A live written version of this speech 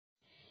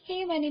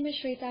Hey, my name is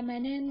Shweta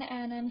Menon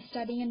and I'm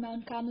studying in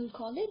Mount Carmel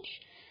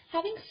College.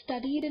 Having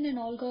studied in an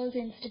all-girls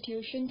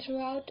institution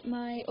throughout,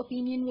 my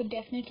opinion would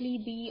definitely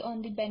be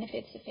on the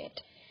benefits of it.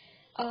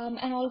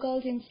 An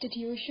all-girls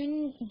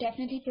institution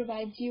definitely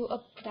provides you a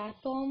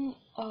platform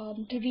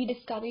to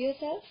rediscover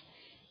yourself.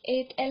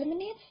 It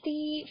eliminates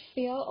the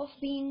fear of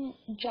being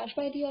judged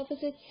by the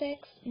opposite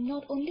sex,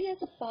 not only as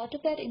a part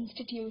of that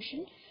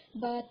institution,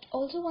 but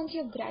also once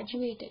you've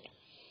graduated.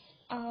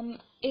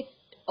 It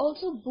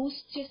also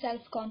boosts your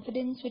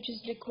self-confidence, which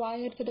is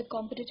required for the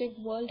competitive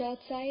world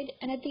outside,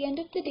 and at the end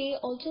of the day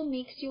also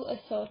makes you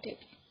assertive.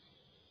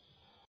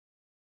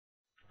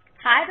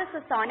 Hi, this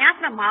is Sonia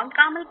from Mount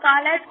Carmel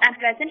College. I'm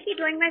presently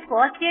doing my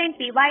first year in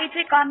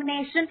PYEG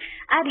combination.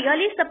 I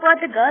really support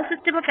the girls'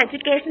 system of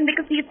education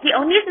because it's the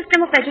only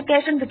system of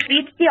education which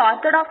treats the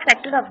orthodox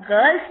sector of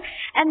girls.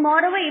 And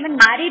moreover, even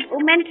married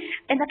women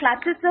in the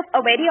clutches of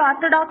a very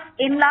orthodox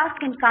in-laws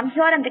can come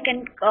here and they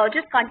can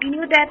just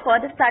continue their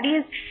further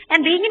studies.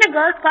 And being in a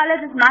girls'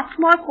 college is much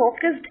more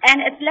focused and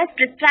it's less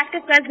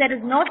distracted because there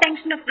is no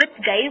tension of rich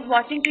guys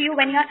watching to you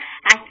when you're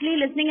actually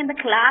listening in the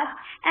class.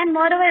 And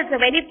moreover, it's a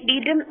very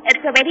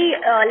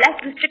less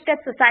restricted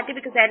society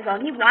because there is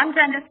only one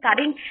gender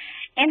studying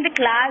in the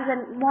class,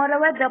 and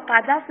moreover the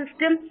Pada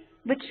system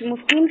which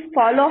Muslims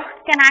follow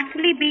can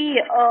actually be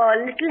a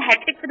little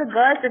hectic for the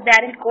girls if they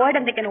are in co-ed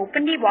and they can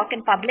openly walk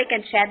in public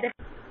and share their.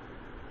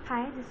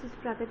 Hi, this is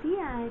Pragati.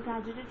 I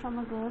graduated from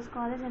a girls'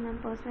 college and I'm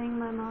pursuing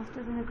my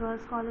master's in a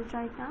girls' college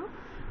right now.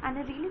 And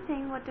I really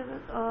think what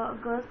a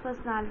girl's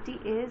personality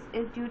is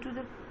due to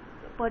the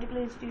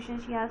particular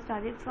institution she has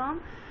studied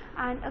from.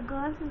 And a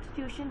girls'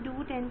 institution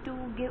do tend to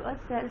give a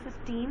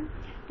self-esteem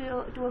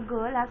to a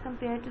girl as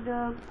compared to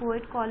the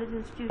co-ed college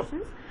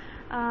institutions.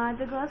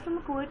 The girls from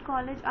a co-ed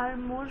college are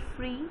more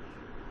free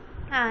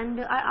and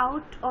are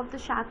out of the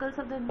shackles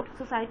of the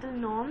societal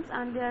norms,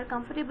 and they are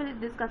comfortably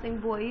discussing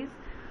boys,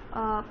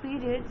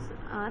 periods,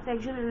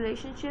 sexual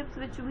relationships,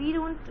 which we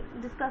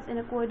don't discuss in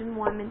a co-ed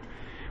environment.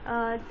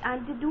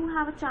 And they do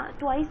have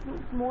twice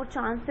more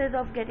chances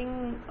of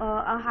getting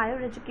a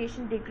higher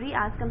education degree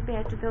as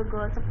compared to the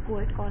girls of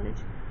co-ed college.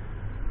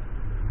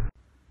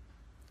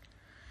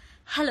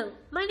 Hello,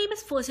 my name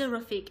is Fozia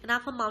Rafiq and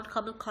I'm from Mount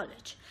Carmel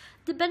College.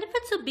 The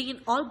benefits of being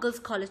an all-girls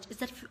college is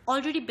that we've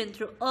already been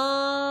through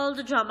all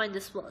the drama in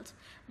this world.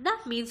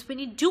 That means when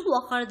you do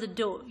walk out of the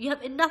door, you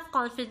have enough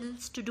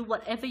confidence to do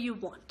whatever you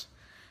want.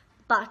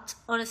 But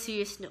on a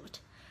serious note,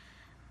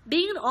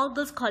 being an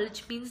all-girls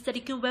college means that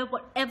you can wear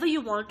whatever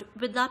you want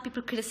without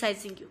people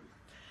criticizing you.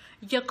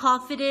 You're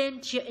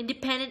confident, you're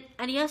independent,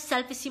 and your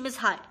self-esteem is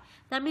high.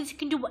 That means you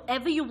can do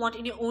whatever you want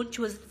in your own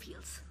chosen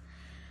fields.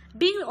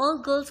 Being an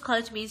all-girls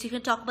college means you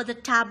can talk about the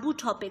taboo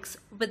topics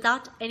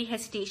without any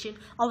hesitation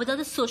or without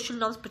the social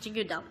norms putting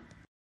you down.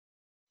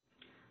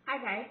 Hi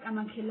guys, I'm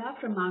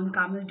Akhila from Mount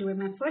Carmel doing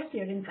my first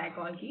year in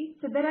psychology.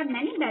 So there are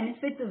many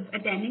benefits of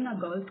attending a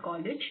girls'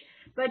 college,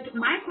 but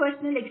my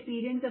personal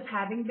experience of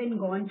having been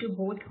gone to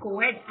both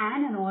co-ed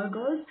and an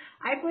all-girls,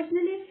 I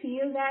personally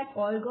feel that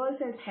all-girls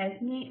has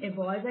helped me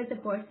evolve as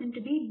a person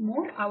to be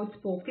more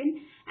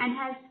outspoken and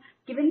has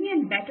given me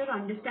a better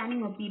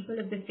understanding of people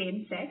of the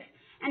same sex.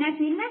 And I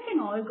feel like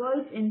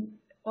an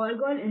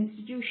all-girl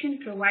institution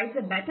provides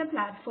a better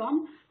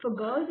platform for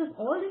girls of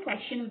all the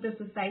sections of the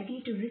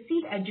society to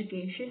receive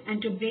education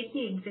and to break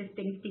the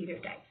existing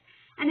stereotypes.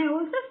 And I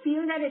also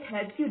feel that it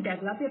helps you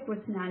develop your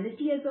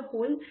personality as a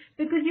whole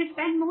because you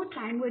spend more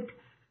time with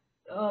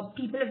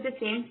people of the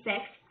same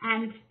sex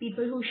and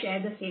people who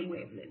share the same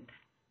wavelength.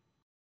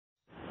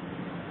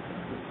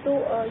 So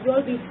you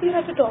all basically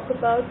have to talk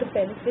about the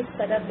benefits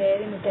that are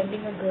there in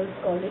attending a girls'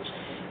 college.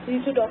 So you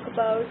have to talk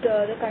about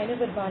the kind of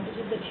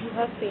advantages that you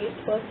have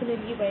faced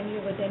personally when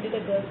you've attended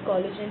a girls'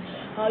 college and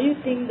how you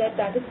think that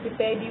has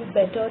prepared you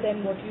better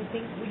than what you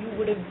think you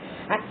would have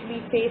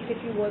actually faced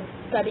if you were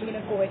studying in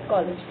a co-ed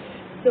college.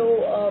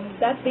 So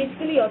that's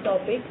basically your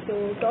topic.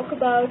 So talk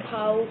about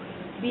how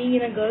being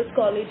in a girls'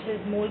 college has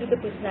molded the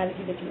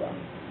personality that you are.